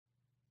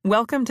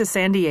Welcome to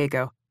San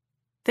Diego.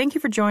 Thank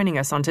you for joining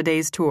us on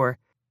today's tour.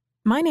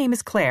 My name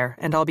is Claire,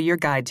 and I'll be your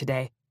guide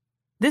today.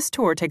 This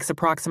tour takes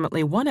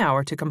approximately 1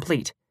 hour to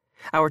complete.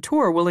 Our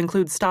tour will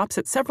include stops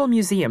at several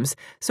museums,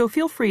 so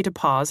feel free to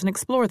pause and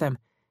explore them.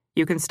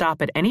 You can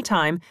stop at any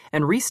time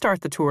and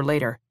restart the tour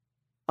later.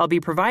 I'll be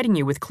providing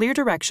you with clear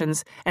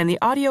directions, and the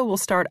audio will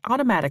start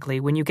automatically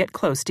when you get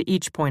close to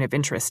each point of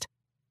interest.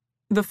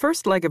 The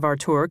first leg of our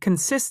tour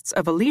consists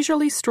of a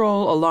leisurely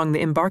stroll along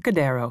the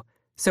Embarcadero,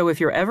 so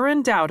if you're ever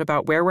in doubt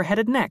about where we're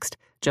headed next,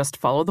 just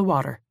follow the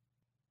water.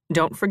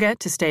 Don't forget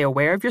to stay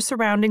aware of your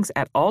surroundings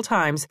at all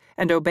times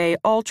and obey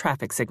all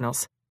traffic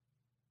signals.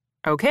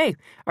 Okay,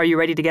 are you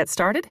ready to get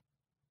started?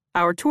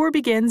 Our tour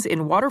begins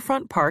in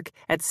Waterfront Park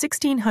at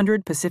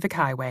 1600 Pacific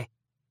Highway.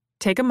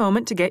 Take a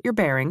moment to get your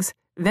bearings,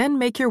 then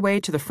make your way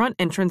to the front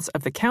entrance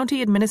of the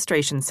County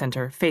Administration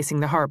Center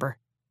facing the harbor.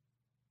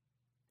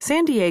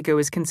 San Diego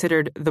is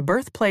considered the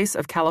birthplace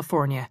of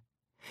California.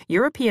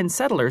 European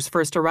settlers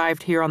first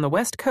arrived here on the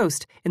West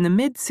Coast in the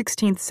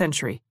mid-16th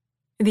century.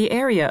 The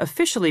area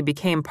officially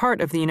became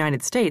part of the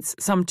United States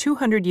some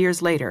 200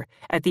 years later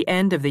at the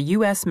end of the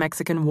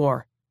U.S.-Mexican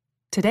War.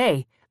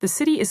 Today, the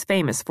city is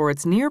famous for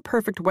its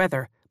near-perfect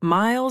weather,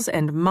 miles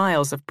and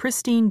miles of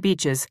pristine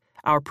beaches,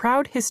 our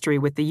proud history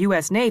with the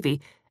U.S.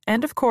 Navy,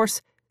 and, of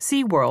course,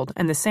 SeaWorld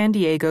and the San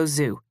Diego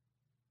Zoo.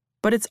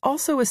 But it's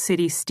also a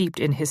city steeped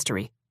in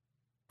history.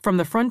 From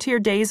the frontier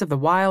days of the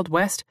Wild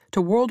West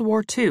to World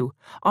War II,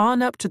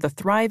 on up to the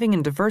thriving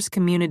and diverse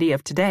community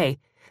of today,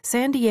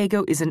 San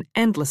Diego is an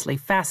endlessly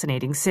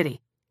fascinating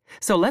city.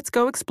 So let's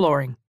go exploring.